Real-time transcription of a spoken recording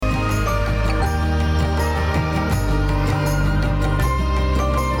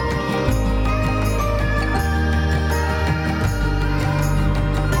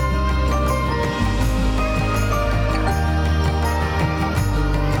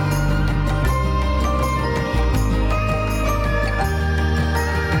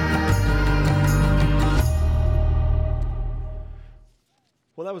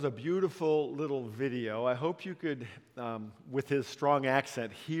was a beautiful little video. I hope you could, with his strong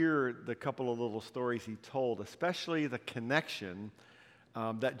accent, hear the couple of little stories he told, especially the connection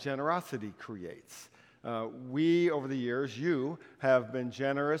that generosity creates. We, over the years, you have been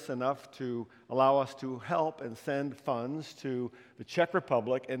generous enough to allow us to help and send funds to the Czech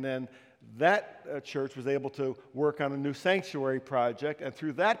Republic, and then that church was able to work on a new sanctuary project, and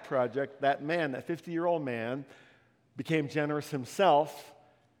through that project, that man, that 50-year-old man, became generous himself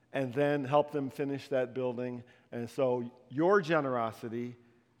and then helped them finish that building. And so your generosity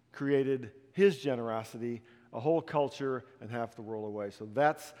created his generosity, a whole culture and half the world away. So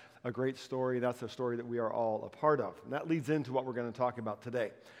that's a great story. That's a story that we are all a part of. And that leads into what we're going to talk about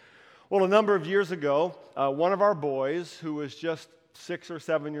today. Well, a number of years ago, one of our boys, who was just 6 or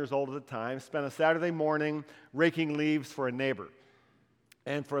 7 years old at the time, spent a Saturday morning raking leaves for a neighbor.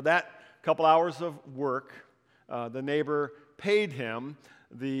 And for that couple hours of work, the neighbor paid him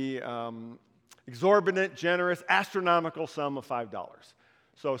the exorbitant, generous, astronomical sum of $5.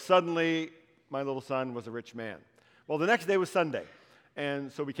 So suddenly, my little son was a rich man. Well, the next day was Sunday,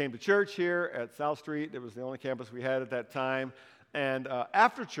 and so we came to church here at South Street. It was the only campus we had at that time. And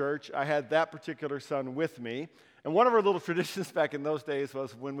after church, I had that particular son with me. And one of our little traditions back in those days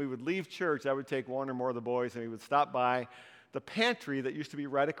was when we would leave church, I would take one or more of the boys, and we would stop by the pantry that used to be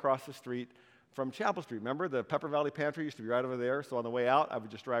right across the street from Chapel Street. Remember, the Pepper Valley Pantry used to be right over there. So on the way out, I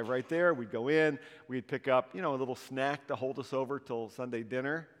would just drive right there. We'd go in. We'd pick up, a little snack to hold us over till Sunday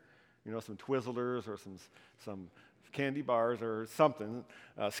dinner. Some Twizzlers or some candy bars or something,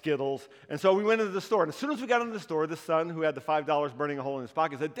 Skittles. And so we went into the store. And as soon as we got into the store, the son, who had the $5 burning a hole in his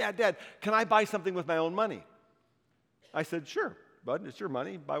pocket, said, Dad, can I buy something with my own money? I said, sure, bud, it's your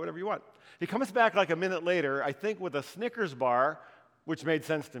money. Buy whatever you want. He comes back like a minute later, I think with a Snickers bar, which made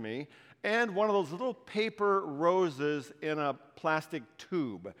sense to me, and one of those little paper roses in a plastic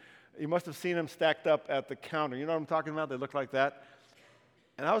tube. You must have seen them stacked up at the counter. You know what I'm talking about? They look like that.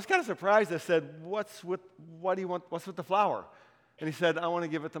 And I was kind of surprised. I said, what do you want? What's with the flower? And he said, I want to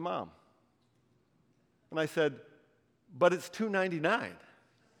give it to Mom. And I said, but it's $2.99.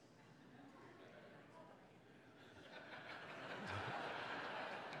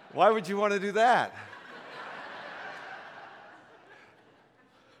 Why would you want to do that?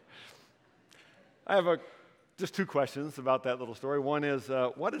 I have just two questions about that little story. One is,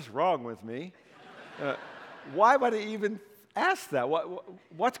 what is wrong with me? Why would I even ask that?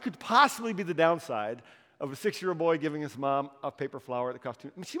 What could possibly be the downside of a 6-year-old boy giving his mom a paper flower that cost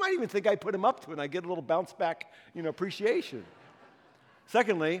 $2? She might even think I put him up to it, and I get a little bounce back, appreciation.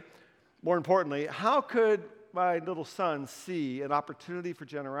 Secondly, more importantly, how could my little son see an opportunity for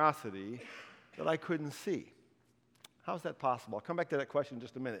generosity that I couldn't see? How is that possible? I'll come back to that question in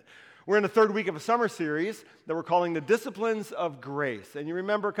just a minute. We're in the third week of a summer series that we're calling The Disciplines of Grace. And you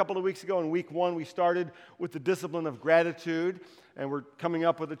remember a couple of weeks ago in week 1, we started with the discipline of gratitude. And we're coming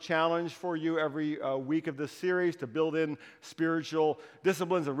up with a challenge for you every week of this series to build in spiritual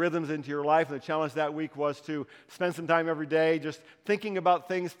disciplines and rhythms into your life. And the challenge that week was to spend some time every day just thinking about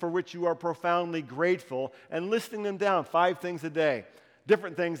things for which you are profoundly grateful and listing them down, 5 things a day.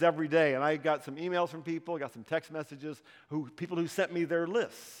 Different things every day. And I got some emails from people, got some text messages, people who sent me their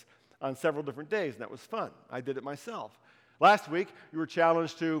lists on several different days, and that was fun. I did it myself. Last week, you were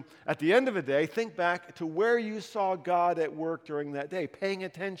challenged to, at the end of a day, think back to where you saw God at work during that day, paying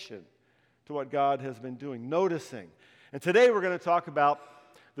attention to what God has been doing, noticing. And today we're going to talk about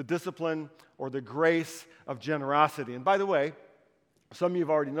the discipline or the grace of generosity. And by the way, some of you have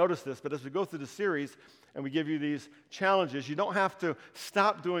already noticed this, but as we go through the series and we give you these challenges, you don't have to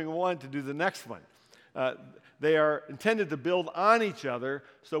stop doing one to do the next one. They are intended to build on each other,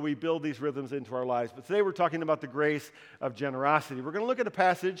 so we build these rhythms into our lives. But today we're talking about the grace of generosity. We're going to look at a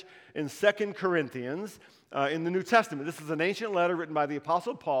passage in 2 Corinthians in the New Testament. This is an ancient letter written by the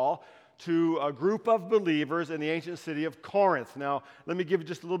Apostle Paul to a group of believers in the ancient city of Corinth. Now, let me give you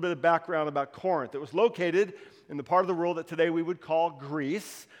just a little bit of background about Corinth. It was located in the part of the world that today we would call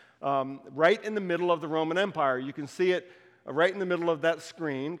Greece, right in the middle of the Roman Empire. You can see it right in the middle of that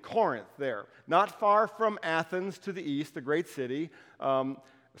screen, Corinth there. Not far from Athens to the east, the great city,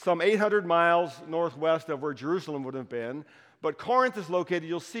 some 800 miles northwest of where Jerusalem would have been. But Corinth is located,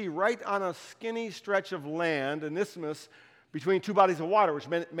 you'll see, right on a skinny stretch of land, an isthmus between two bodies of water, which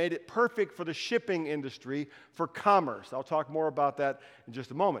made it perfect for the shipping industry, for commerce. I'll talk more about that in just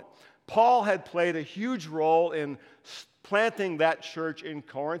a moment. Paul had played a huge role in planting that church in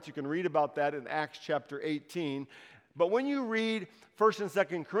Corinth. You can read about that in Acts chapter 18. But when you read 1st and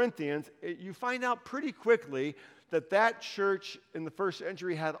 2nd Corinthians, you find out pretty quickly that church in the first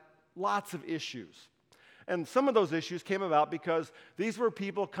century had lots of issues. And some of those issues came about because these were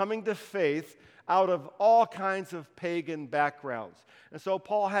people coming to faith out of all kinds of pagan backgrounds. And so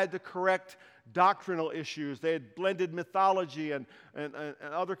Paul had to correct doctrinal issues. They had blended mythology and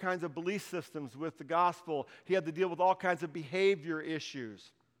other kinds of belief systems with the gospel. He had to deal with all kinds of behavior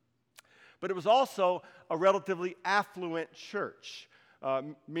issues. But it was also a relatively affluent church,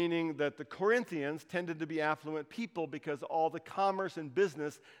 meaning that the Corinthians tended to be affluent people because of all the commerce and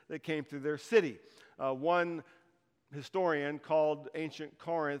business that came through their city. One historian called ancient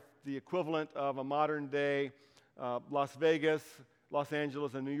Corinth the equivalent of a modern-day Las Vegas, Los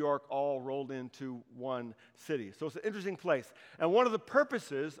Angeles, and New York all rolled into one city. So it's an interesting place. And one of the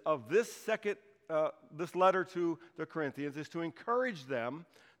purposes of this letter to the Corinthians is to encourage them,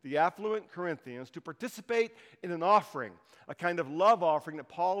 the affluent Corinthians, to participate in an offering, a kind of love offering that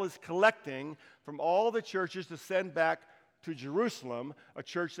Paul is collecting from all the churches to send back to Jerusalem, a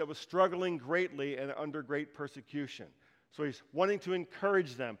church that was struggling greatly and under great persecution. So he's wanting to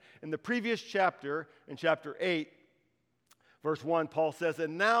encourage them. In the previous chapter, in chapter 8, verse 1, Paul says,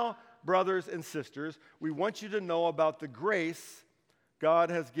 "And now, brothers and sisters, we want you to know about the grace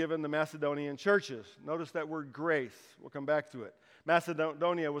God has given the Macedonian churches." Notice that word grace. We'll come back to it.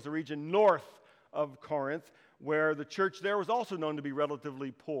 Macedonia was a region north of Corinth where the church there was also known to be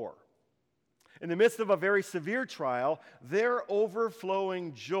relatively poor. In the midst of a very severe trial, their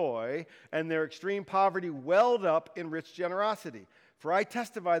overflowing joy and their extreme poverty welled up in rich generosity. For I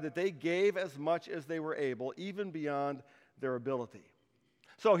testify that they gave as much as they were able, even beyond their ability.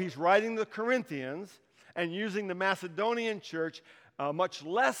 So he's writing the Corinthians and using the Macedonian church, a much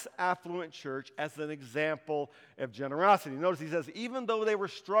less affluent church, as an example of generosity. Notice he says, even though they were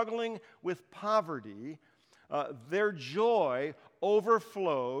struggling with poverty, their joy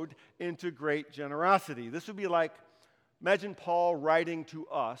overflowed into great generosity. This would be like, imagine Paul writing to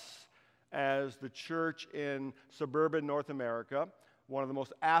us as the church in suburban North America, one of the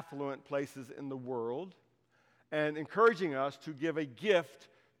most affluent places in the world, and encouraging us to give a gift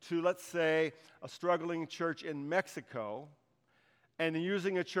to, let's say, a struggling church in Mexico, and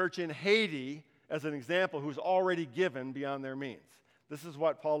using a church in Haiti as an example who's already given beyond their means. This is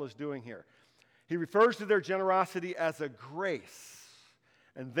what Paul is doing here. He refers to their generosity as a grace,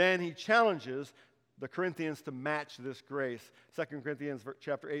 and then he challenges the Corinthians to match this grace. 2 Corinthians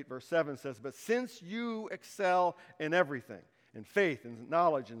chapter 8, verse 7 says, "But since you excel in everything, in faith, in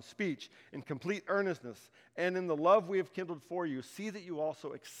knowledge, in speech, in complete earnestness, and in the love we have kindled for you, see that you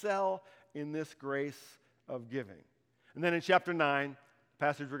also excel in this grace of giving." And then in chapter 9, the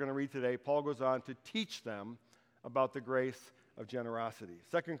passage we're going to read today, Paul goes on to teach them about the grace of generosity.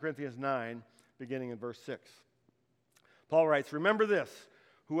 2 Corinthians 9, beginning in verse 6. Paul writes, "Remember this,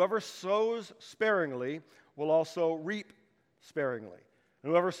 whoever sows sparingly will also reap sparingly.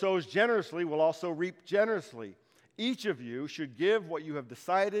 And whoever sows generously will also reap generously. Each of you should give what you have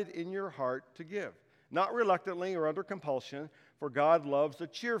decided in your heart to give, not reluctantly or under compulsion, for God loves a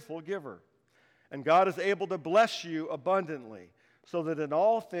cheerful giver. And God is able to bless you abundantly, so that in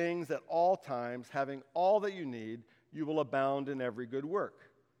all things at all times, having all that you need, you will abound in every good work.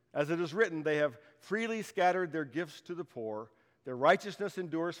 As it is written, they have freely scattered their gifts to the poor. Their righteousness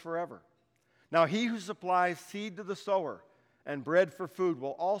endures forever. Now he who supplies seed to the sower and bread for food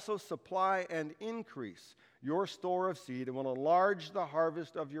will also supply and increase your store of seed and will enlarge the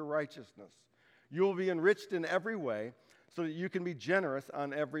harvest of your righteousness. You will be enriched in every way so that you can be generous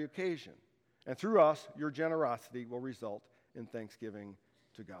on every occasion. And through us, your generosity will result in thanksgiving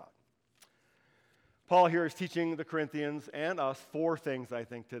to God." Paul here is teaching the Corinthians and us four things, I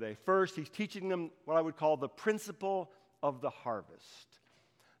think, today. First, he's teaching them what I would call the principle of the harvest.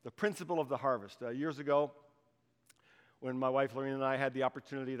 The principle of the harvest. Years ago, when my wife Lorena and I had the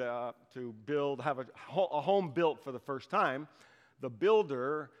opportunity to have a home built for the first time, the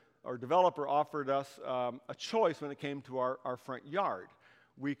builder or developer offered us a choice when it came to our front yard.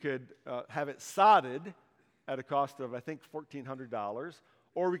 We could have it sodded at a cost of, I think, $1,400,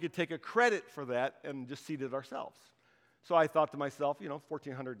 or we could take a credit for that and just seed it ourselves. So I thought to myself,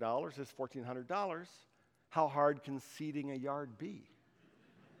 $1,400 is $1,400. How hard can seeding a yard be?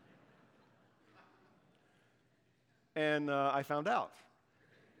 And I found out.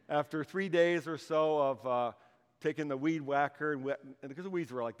 After 3 days or so of taking the weed whacker, and because the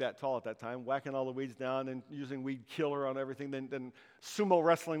weeds were like that tall at that time, whacking all the weeds down and using weed killer on everything, then sumo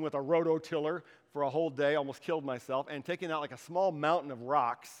wrestling with a rototiller for a whole day, almost killed myself, and taking out like a small mountain of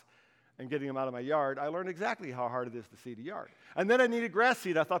rocks and getting them out of my yard, I learned exactly how hard it is to seed a yard. And then I needed grass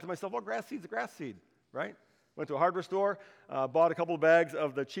seed. I thought to myself, well, grass seed's a grass seed, right? Went to a hardware store, bought a couple of bags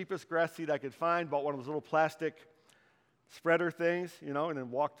of the cheapest grass seed I could find, bought one of those little plastic spreader things, and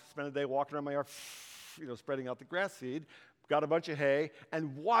then spent a day walking around my yard, spreading out the grass seed, got a bunch of hay,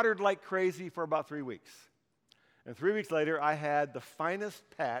 and watered like crazy for about 3 weeks. And 3 weeks later, I had the finest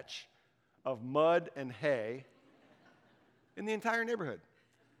patch of mud and hay in the entire neighborhood,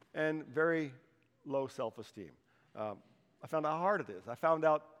 and very low self-esteem. I found out how hard it is. I found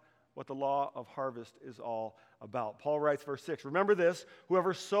out what the law of harvest is all about. Paul writes, verse 6, remember this,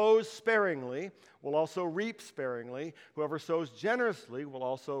 whoever sows sparingly will also reap sparingly. Whoever sows generously will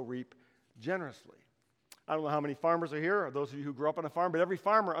also reap generously. I don't know how many farmers are here, or those of you who grew up on a farm, but every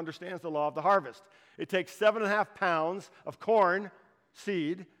farmer understands the law of the harvest. It takes 7.5 pounds of corn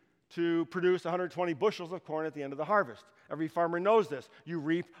seed to produce 120 bushels of corn at the end of the harvest. Every farmer knows this. You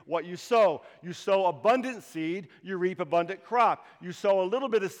reap what you sow. You sow abundant seed, you reap abundant crop. You sow a little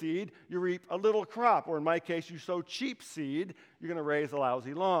bit of seed, you reap a little crop. Or in my case, you sow cheap seed, you're going to raise a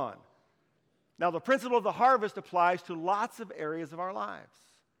lousy lawn. Now, the principle of the harvest applies to lots of areas of our lives.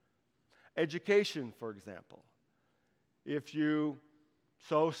 Education, for example. If you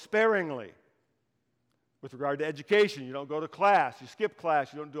sow sparingly with regard to education, you don't go to class, you skip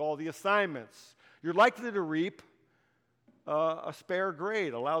class, you don't do all the assignments, you're likely to reap a spare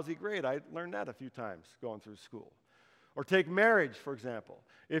grade, a lousy grade. I learned that a few times going through school. Or take marriage, for example.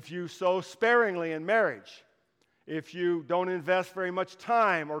 If you sow sparingly in marriage, if you don't invest very much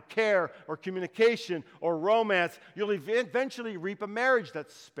time or care or communication or romance, you'll eventually reap a marriage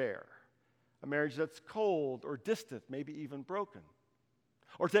that's spare, a marriage that's cold or distant, maybe even broken.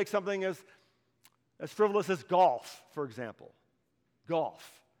 Or take something as frivolous as golf, for example.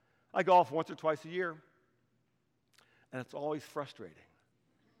 Golf. I golf once or twice a year, and it's always frustrating.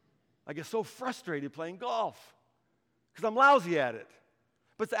 I get so frustrated playing golf because I'm lousy at it.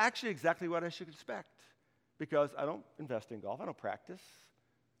 But it's actually exactly what I should expect because I don't invest in golf. I don't practice.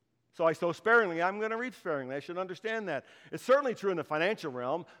 So I sow sparingly. I'm going to reap sparingly. I should understand that. It's certainly true in the financial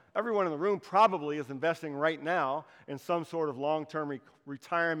realm. Everyone in the room probably is investing right now in some sort of long-term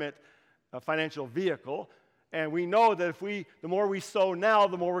retirement financial vehicle. And we know that the more we sow now,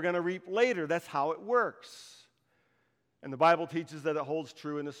 the more we're going to reap later. That's how it works. And the Bible teaches that it holds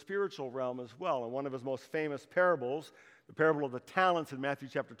true in the spiritual realm as well. In one of his most famous parables, the parable of the talents in Matthew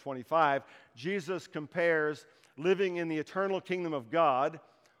chapter 25, Jesus compares living in the eternal kingdom of God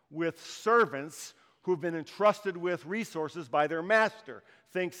with servants who've been entrusted with resources by their master.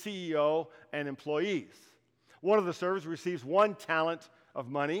 Think CEO and employees. One of the servants receives 1 talent of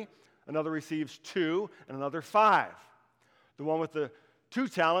money, another receives 2, and another 5. The one with the 2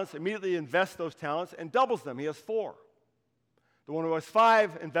 talents immediately invests those talents and doubles them. He has 4. The one who has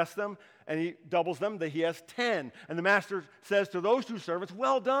 5 invests them, and he doubles them, that he has 10. And the master says to those 2 servants,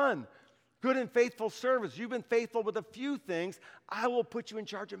 well done, good and faithful servants. You've been faithful with a few things. I will put you in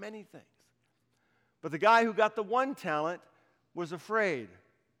charge of many things. But the guy who got the 1 talent was afraid,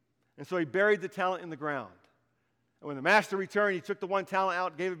 and so he buried the talent in the ground. And when the master returned, he took the 1 talent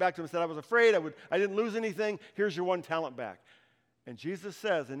out, gave it back to him, and said, I was afraid I didn't lose anything. Here's your 1 talent back. And Jesus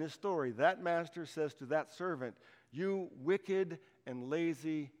says in his story, that master says to that servant, you wicked and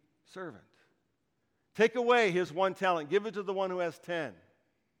lazy servant. Take away his 1 talent. Give it to the one who has 10.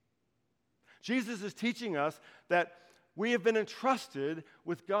 Jesus is teaching us that we have been entrusted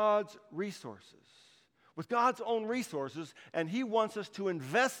with God's resources, with God's own resources, and he wants us to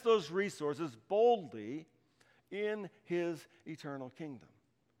invest those resources boldly in his eternal kingdom.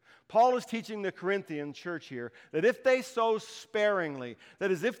 Paul is teaching the Corinthian church here that if they sow sparingly,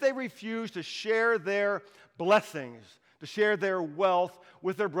 that is, if they refuse to share their blessings, to share their wealth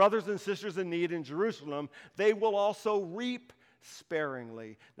with their brothers and sisters in need in Jerusalem, they will also reap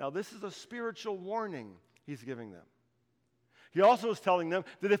sparingly. Now, this is a spiritual warning he's giving them. He also is telling them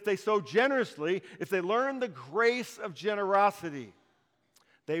that if they sow generously, if they learn the grace of generosity,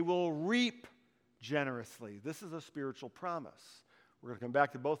 they will reap generously. This is a spiritual promise. We're going to come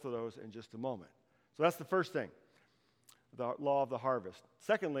back to both of those in just a moment. So that's the first thing, the law of the harvest.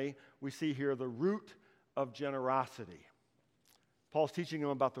 Secondly, we see here the root of generosity. Paul's teaching them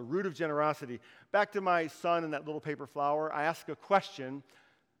about the root of generosity. Back to my son and that little paper flower, I ask a question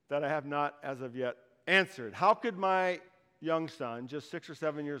that I have not as of yet answered. How could my young son, just 6 or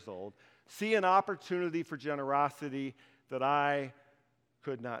 7 years old, see an opportunity for generosity that I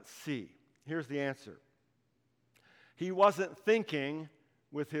could not see? Here's the answer. He wasn't thinking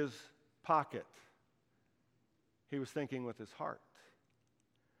with his pocket. He was thinking with his heart.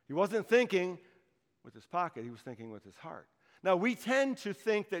 He wasn't thinking with his pocket. He was thinking with his heart. Now, we tend to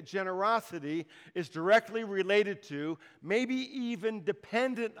think that generosity is directly related to, maybe even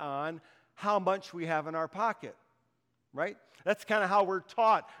dependent on, how much we have in our pocket. right? That's kind of how we're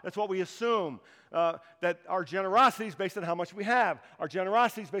taught. That's what we assume, that our generosity is based on how much we have. Our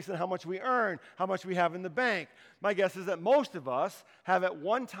generosity is based on how much we earn, how much we have in the bank. My guess is that most of us have at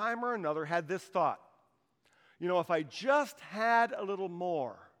one time or another had this thought. You know, if I just had a little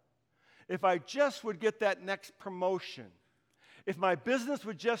more, if I just would get that next promotion, if my business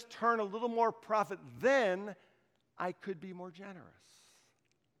would just turn a little more profit, then I could be more generous.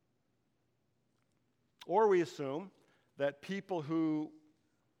 Or we assume that people who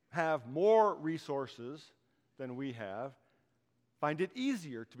have more resources than we have find it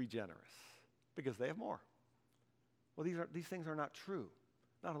easier to be generous because they have more. Well, these things are not true,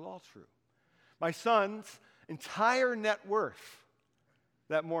 not at all true. My son's entire net worth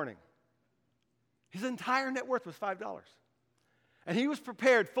that morning, his entire net worth was $5. And he was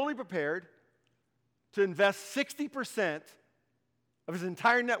prepared, fully prepared, to invest 60% of his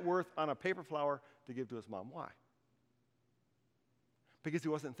entire net worth on a paper flower to give to his mom. Why? Because he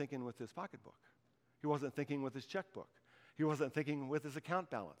wasn't thinking with his pocketbook. He wasn't thinking with his checkbook. He wasn't thinking with his account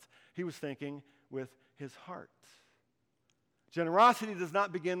balance. He was thinking with his heart. Generosity does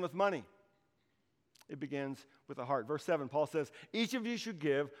not begin with money. It begins with the heart. Verse 7, Paul says, each of you should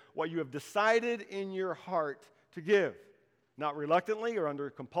give what you have decided in your heart to give, not reluctantly or under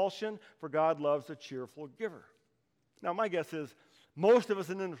compulsion, for God loves a cheerful giver. Now, my guess is most of us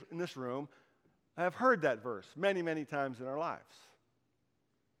in this room have heard that verse many, many times in our lives.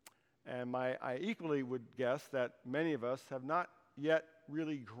 And I equally would guess that many of us have not yet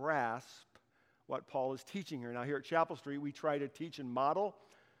really grasped what Paul is teaching here. Now, here at Chapel Street, we try to teach and model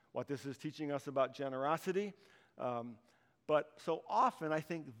what this is teaching us about generosity. But so often, I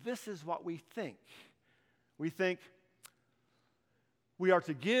think this is what we think. We think we are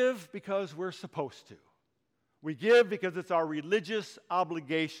to give because we're supposed to. We give because it's our religious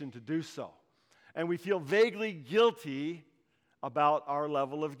obligation to do so. And we feel vaguely guilty about our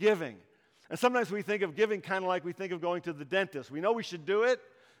level of giving. And sometimes we think of giving kind of like we think of going to the dentist. We know we should do it,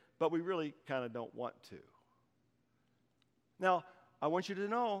 but we really kind of don't want to. Now, I want you to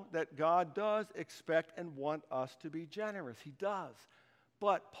know that God does expect and want us to be generous. He does.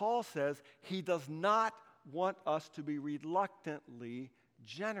 But Paul says he does not want us to be reluctantly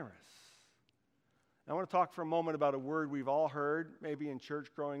generous. I want to talk for a moment about a word we've all heard, maybe in church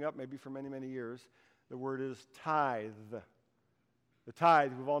growing up, maybe for many, many years. The word is tithe. The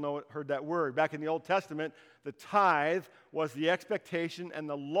tithe, we've all heard that word. Back in the Old Testament, the tithe was the expectation and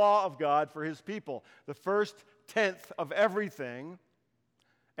the law of God for his people. The first tenth of everything,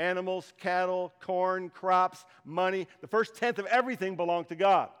 animals, cattle, corn, crops, money, the first tenth of everything belonged to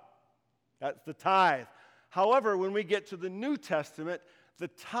God. That's the tithe. However, when we get to the New Testament, the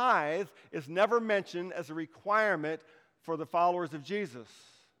tithe is never mentioned as a requirement for the followers of Jesus.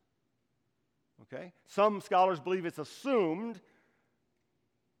 Okay? Some scholars believe it's assumed,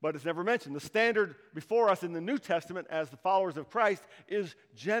 but it's never mentioned. The standard before us in the New Testament as the followers of Christ is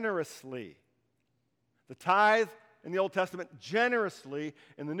generously. The tithe in the Old Testament, generously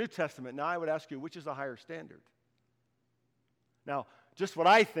in the New Testament. Now I would ask you, which is a higher standard? Now, just what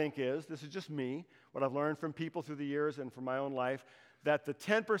I think is, this is just me, what I've learned from people through the years and from my own life, that the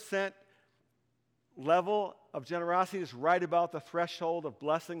 10% level of generosity is right about the threshold of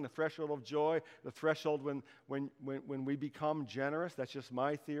blessing, the threshold of joy, the threshold when we become generous. That's just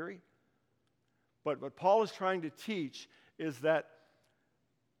my theory. But what Paul is trying to teach is that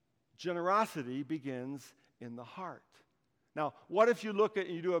generosity begins in the heart. Now, what if you look at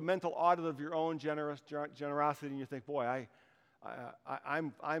and you do a mental audit of your own generosity and you think, boy,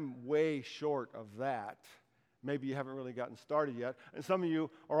 I'm way short of that. Maybe you haven't really gotten started yet. And some of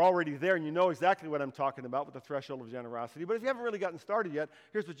you are already there and you know exactly what I'm talking about with the threshold of generosity. But if you haven't really gotten started yet,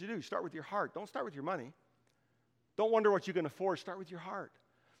 here's what you do. Start with your heart. Don't start with your money. Don't wonder what you can afford. Start with your heart.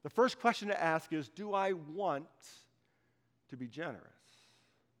 The first question to ask is, do I want to be generous?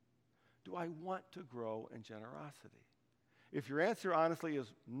 Do I want to grow in generosity? If your answer honestly is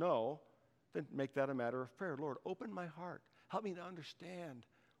no, then make that a matter of prayer. Lord, open my heart. Help me to understand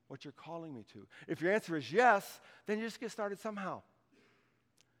what you're calling me to. If your answer is yes, then you just get started somehow.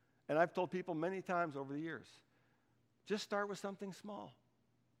 And I've told people many times over the years, just start with something small,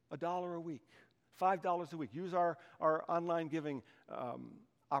 $1 a week, $5 a week. Use our online giving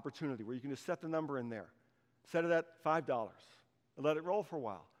opportunity where you can just set the number in there. Set it at $5 and let it roll for a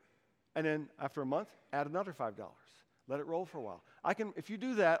while. And then after a month, add another $5. Let it roll for a while. If you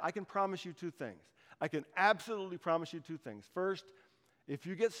do that, I can promise you two things. I can absolutely promise you two things. First, if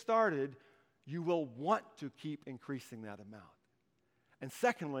you get started, you will want to keep increasing that amount. And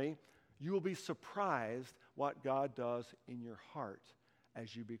secondly, you will be surprised what God does in your heart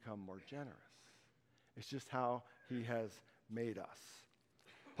as you become more generous. It's just how he has made us.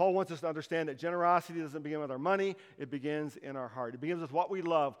 Paul wants us to understand that generosity doesn't begin with our money, it begins in our heart. It begins with what we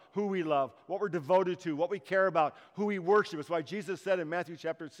love, who we love, what we're devoted to, what we care about, who we worship. It's why Jesus said in Matthew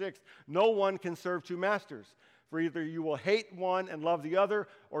chapter 6, no one can serve two masters. For either you will hate one and love the other,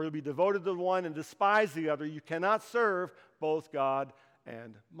 or you'll be devoted to one and despise the other. You cannot serve both God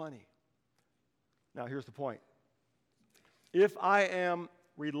and money. Now, here's the point. If I am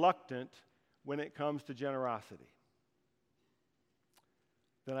reluctant when it comes to generosity,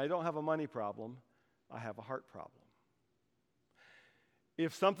 then I don't have a money problem, I have a heart problem.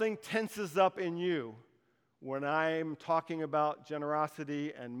 If something tenses up in you when I'm talking about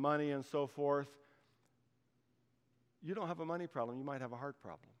generosity and money and so forth, you don't have a money problem, you might have a heart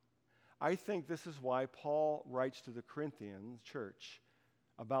problem. I think this is why Paul writes to the Corinthian church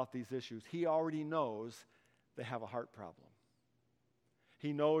about these issues. He already knows they have a heart problem.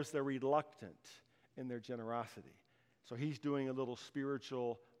 He knows they're reluctant in their generosity. So he's doing a little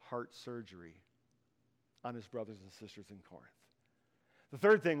spiritual heart surgery on his brothers and sisters in Corinth. The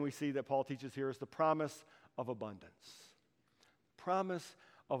third thing we see that Paul teaches here is the promise of abundance. Promise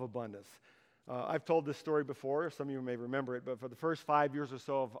of abundance. I've told this story before. Some of you may remember it, but for the first 5 years or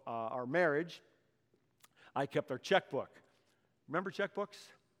so of our marriage, I kept our checkbook. Remember checkbooks?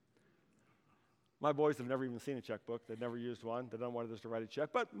 My boys have never even seen a checkbook. They've never used one. They don't want us to write a check.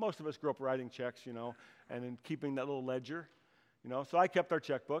 But most of us grew up writing checks, and then keeping that little ledger, So I kept our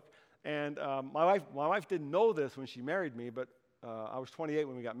checkbook. And my wife didn't know this when she married me, but I was 28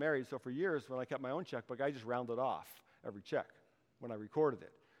 when we got married. So for years, when I kept my own checkbook, I just rounded off every check when I recorded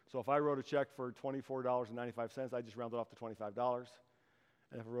it. So if I wrote a check for $24.95, I just rounded off to $25.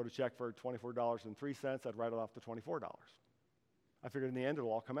 And if I wrote a check for $24.03, I'd write it off to $24. I figured in the end,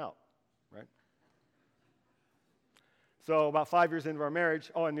 it'll all come out, right? So about 5 years into our marriage,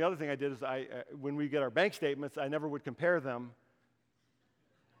 and the other thing I did is when we get our bank statements, I never would compare them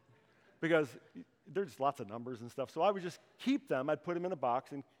because there's lots of numbers and stuff. So I would just keep them. I'd put them in a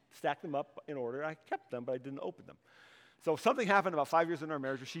box and stack them up in order. I kept them, but I didn't open them. So something happened about 5 years into our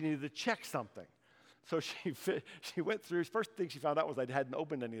marriage where she needed to check something. So she went through. First thing she found out was I hadn't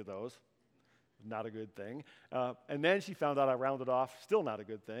opened any of those. Not a good thing. And then she found out I rounded off. Still not a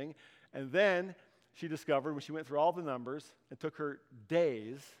good thing. And then she discovered when she went through all the numbers, it took her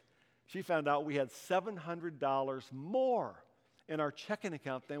days, she found out we had $700 more in our checking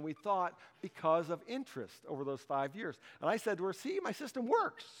account than we thought because of interest over those 5 years. And I said to her, see, my system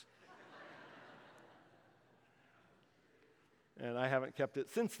works. And I haven't kept it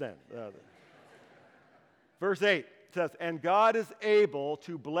since then. Verse 8 says, and God is able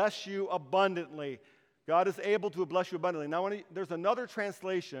to bless you abundantly. God is able to bless you abundantly. Now, there's another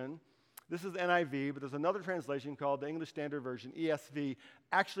translation. This is NIV, but there's another translation called the English Standard Version, ESV,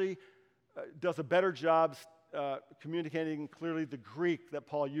 actually does a better job communicating clearly the Greek that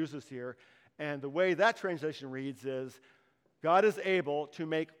Paul uses here. And the way that translation reads is, God is able to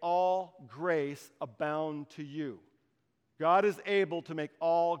make all grace abound to you. God is able to make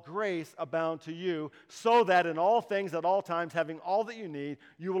all grace abound to you, so that in all things at all times, having all that you need,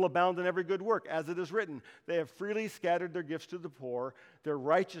 you will abound in every good work. As it is written, they have freely scattered their gifts to the poor. Their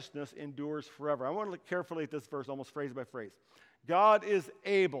righteousness endures forever. I want to look carefully at this verse, almost phrase by phrase. God is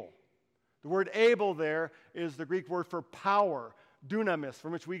able. The word able there is the Greek word for power, dunamis,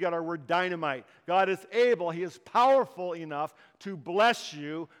 from which we got our word dynamite. God is able. He is powerful enough to bless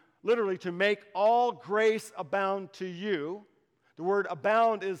you, literally, to make all grace abound to you. The word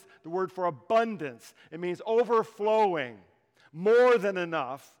abound is the word for abundance. It means overflowing, more than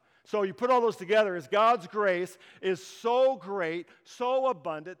enough. So you put all those together as God's grace is so great, so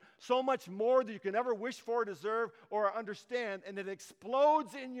abundant, so much more than you can ever wish for, deserve, or understand, and it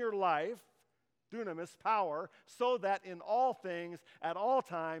explodes in your life, dunamis, power, so that in all things, at all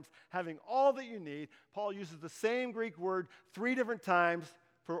times, having all that you need. Paul uses the same Greek word 3 different times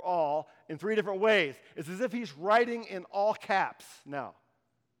for all in 3 different ways. It's as if he's writing in all caps now.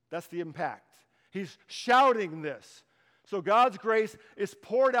 That's the impact. He's shouting this. So God's grace is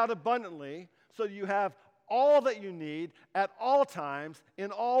poured out abundantly so that you have all that you need at all times,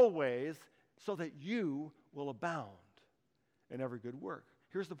 in all ways, so that you will abound in every good work.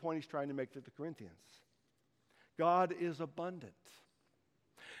 Here's the point he's trying to make to the Corinthians. God is abundant.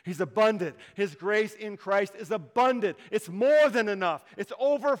 He's abundant. His grace in Christ is abundant. It's more than enough. It's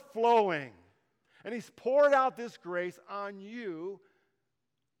overflowing. And he's poured out this grace on you.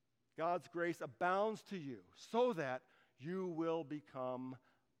 God's grace abounds to you so that you will become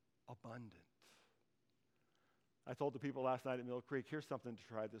abundant. I told the people last night at Mill Creek, here's something to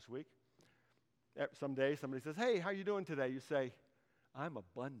try this week. Someday somebody says, hey, how are you doing today? You say, I'm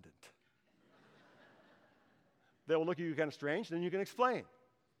abundant. they will look at you kind of strange, then you can explain.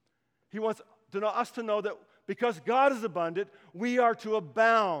 He wants us to know that because God is abundant, we are to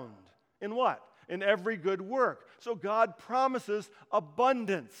abound. In what? In every good work. So God promises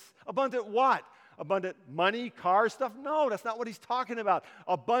abundance. Abundant what? Abundant money, cars, stuff? No, that's not what he's talking about.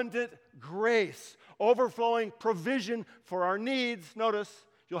 Abundant grace, overflowing provision for our needs. Notice,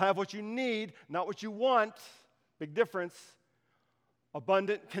 you'll have what you need, not what you want. Big difference.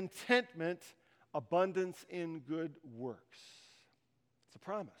 Abundant contentment, abundance in good works. It's a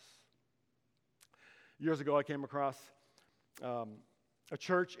promise. Years ago, I came across a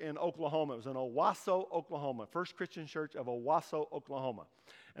church in Oklahoma. It was in Owasso, Oklahoma, First Christian Church of Owasso, Oklahoma.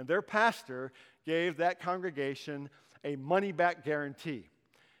 And their pastor gave that congregation a money-back guarantee.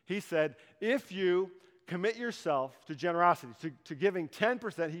 He said, if you commit yourself to generosity, to giving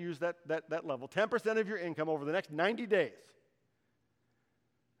 10%, he used that level, 10% of your income over the next 90 days,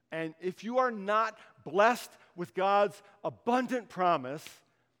 and if you are not blessed with God's abundant promise,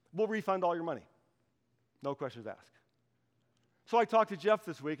 we'll refund all your money. No questions asked. So I talked to Jeff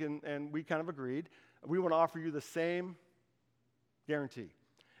this week, and we kind of agreed. We want to offer you the same guarantee.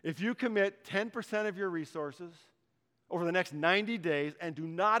 If you commit 10% of your resources over the next 90 days and do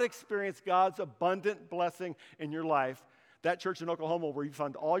not experience God's abundant blessing in your life, that church in Oklahoma will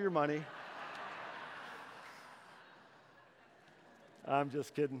refund all your money. I'm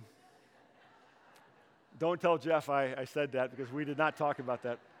just kidding. Don't tell Jeff I said that, because we did not talk about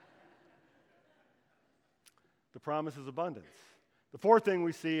that. The promise is abundance. The fourth thing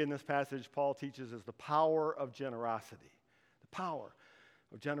we see in this passage Paul teaches is the power of generosity. The power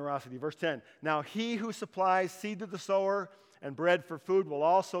of generosity. Verse 10, now he who supplies seed to the sower and bread for food will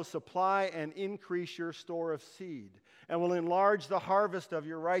also supply and increase your store of seed, and will enlarge the harvest of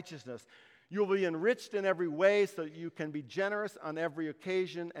your righteousness. You will be enriched in every way so that you can be generous on every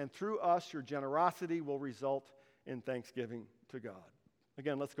occasion, and through us your generosity will result in thanksgiving to God.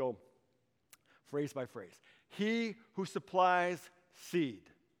 Again, let's go phrase by phrase. He who supplies seed.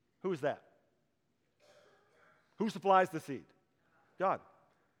 Who is that? Who supplies the seed? God.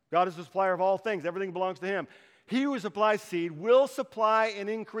 God is the supplier of all things. Everything belongs to him. He who supplies seed will supply and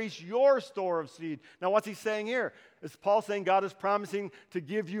increase your store of seed. Now, what's he saying here? Is Paul saying God is promising to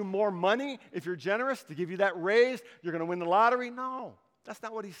give you more money if you're generous, to give you that raise? You're going to win the lottery? No, that's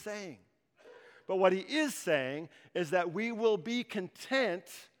not what he's saying. But what he is saying is that we will be content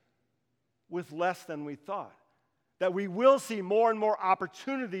with less than we thought. That we will see more and more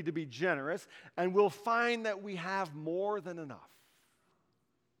opportunity to be generous, and we'll find that we have more than enough.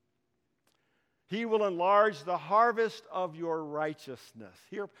 He will enlarge the harvest of your righteousness.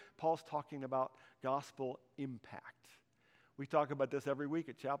 Here, Paul's talking about gospel impact. We talk about this every week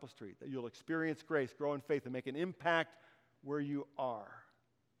at Chapel Street, that you'll experience grace, grow in faith, and make an impact where you are.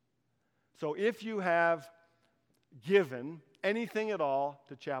 So if you have given anything at all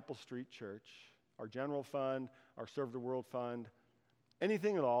to Chapel Street Church, our general fund, our Serve the World fund,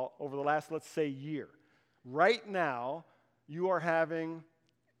 anything at all over the last, let's say, year, right now you are having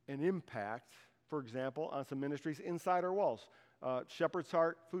an impact, for example, on some ministries inside our walls. Shepherd's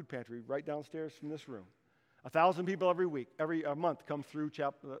Heart Food Pantry, right downstairs from this room. 1,000 people every month come through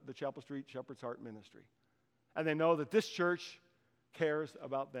the Chapel Street Shepherd's Heart ministry. And they know that this church cares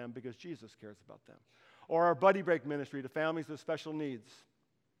about them because Jesus cares about them. Or our Buddy Break ministry to families with special needs.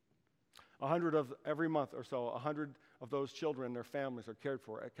 100 of every month or so, 100 of those children and their families are cared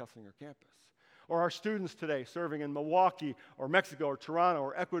for at Kesslinger campus. Or our students today serving in Milwaukee or Mexico or Toronto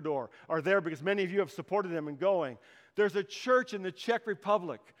or Ecuador are there because many of you have supported them in going. There's a church in the Czech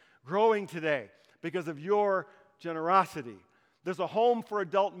Republic growing today because of your generosity. There's a home for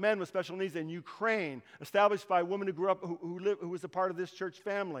adult men with special needs in Ukraine, established by a woman who grew up, who was a part of this church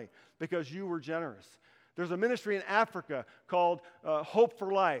family because you were generous. There's a ministry in Africa called Hope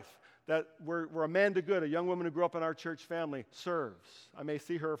for Life, where Amanda Good, a young woman who grew up in our church family, serves. I may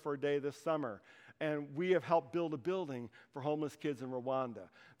see her for a day this summer. And we have helped build a building for homeless kids in Rwanda.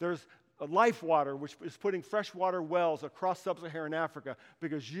 There's Life Water, which is putting freshwater wells across sub-Saharan Africa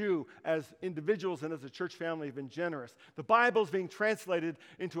because you, as individuals and as a church family, have been generous. The Bible is being translated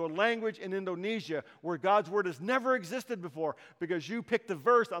into a language in Indonesia where God's word has never existed before because you picked the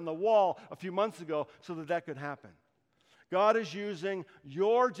verse on the wall a few months ago so that could happen. God is using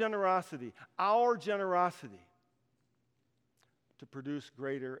your generosity, our generosity, to produce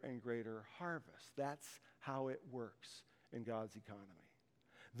greater and greater harvest. That's how it works in God's economy.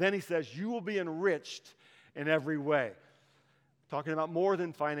 Then he says, you will be enriched in every way. Talking about more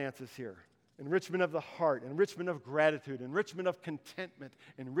than finances here. Enrichment of the heart, enrichment of gratitude, enrichment of contentment,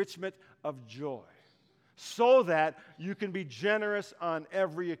 enrichment of joy. so that you can be generous on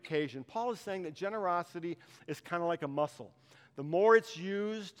every occasion. Paul is saying that generosity is kind of like a muscle. The more it's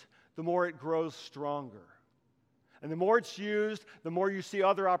used, the more it grows stronger. And the more it's used, the more you see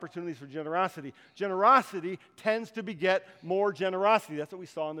other opportunities for generosity. Generosity tends to beget more generosity. That's what we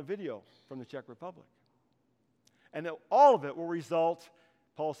saw in the video from the Czech Republic. And all of it will result,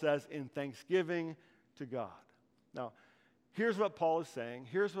 Paul says, in thanksgiving to God. Now, here's what Paul is saying.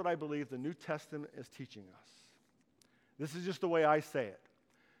 Here's what I believe the New Testament is teaching us. This is just the way I say it.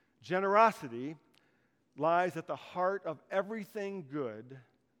 Generosity lies at the heart of everything good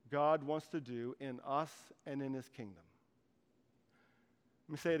God wants to do in us and in His kingdom.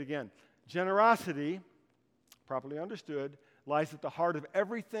 Let me say it again. Generosity, properly understood, lies at the heart of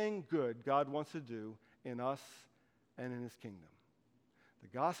everything good God wants to do in us and in His kingdom.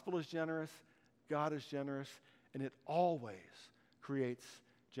 The gospel is generous, God is generous, and it always creates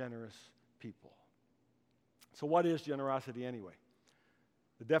generous people. So what is generosity anyway?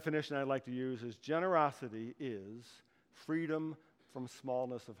 The definition I'd like to use is generosity is freedom from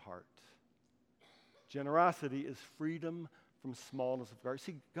smallness of heart. Generosity is freedom from smallness of heart.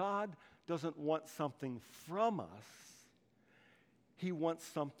 See, God doesn't want something from us. He wants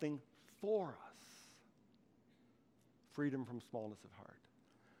something for us. Freedom from smallness of heart.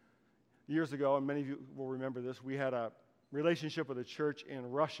 Years ago, and many of you will remember this, we had a relationship with a church in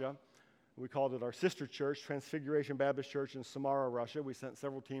Russia. We called it our sister church, Transfiguration Baptist Church in Samara, Russia. We sent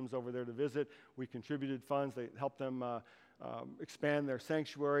several teams over there to visit. We contributed funds. They helped them expand their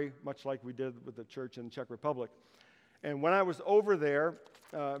sanctuary, much like we did with the church in the Czech Republic. And when I was over there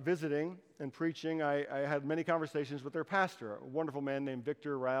visiting and preaching, I had many conversations with their pastor, a wonderful man named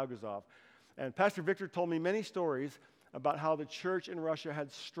Viktor Ryagozov. And Pastor Victor told me many stories about how the church in Russia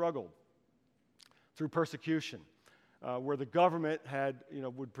had struggled through persecution, where the government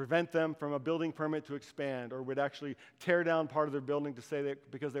would prevent them from a building permit to expand, or would actually tear down part of their building to say that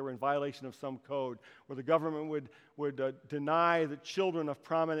because they were in violation of some code, where the government would deny the children of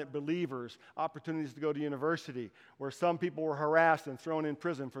prominent believers opportunities to go to university, where some people were harassed and thrown in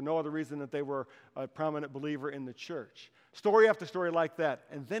prison for no other reason that they were a prominent believer in the church. Story after story like that.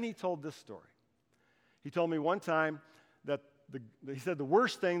 And then he told this story. He told me one time that he said the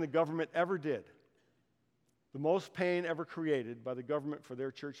worst thing the government ever did, the most pain ever created by the government for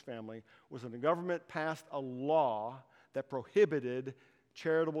their church family, was when the government passed a law that prohibited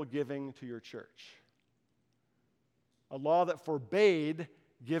charitable giving to your church. A law that forbade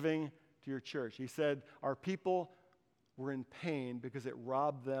giving to your church. He said, our people were in pain because it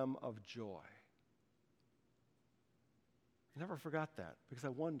robbed them of joy. I never forgot that because I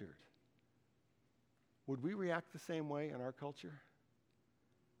wondered, would we react the same way in our culture?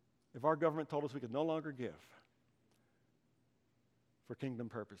 If our government told us we could no longer give for kingdom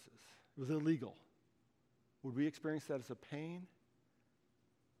purposes, it was illegal, would we experience that as a pain,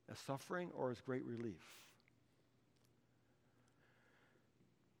 as suffering, or as great relief?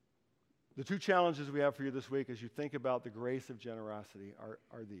 The two challenges we have for you this week as you think about the grace of generosity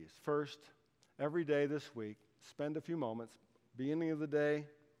are these. First, every day this week, spend a few moments, beginning of the day,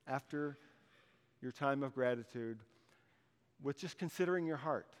 after your time of gratitude, with just considering your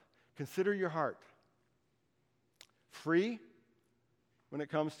heart. Consider your heart. Free when it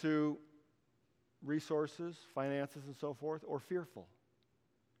comes to resources, finances, and so forth, or fearful.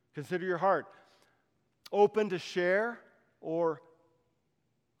 Consider your heart. Open to share or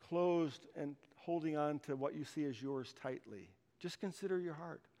closed and holding on to what you see as yours tightly. Just consider your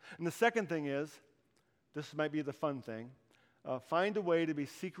heart. And the second thing is, this might be the fun thing, find a way to be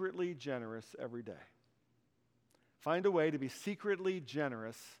secretly generous every day. Find a way to be secretly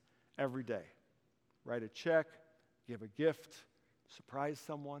generous every day. Write a check, give a gift, surprise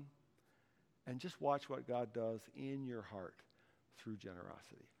someone, and just watch what God does in your heart through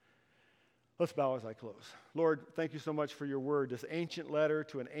generosity. Let's bow as I close. Lord, thank you so much for your word, this ancient letter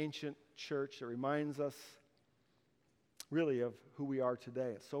to an ancient church that reminds us really of who we are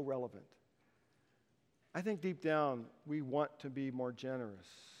today. It's so relevant. I think deep down we want to be more generous.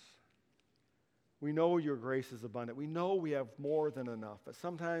 We know your grace is abundant. We know we have more than enough, but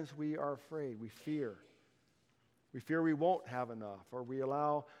sometimes we are afraid. We fear. We fear we won't have enough, or we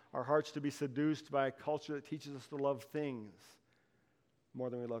allow our hearts to be seduced by a culture that teaches us to love things more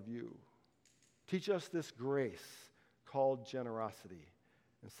than we love you. Teach us this grace called generosity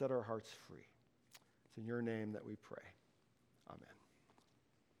and set our hearts free. It's in your name that we pray.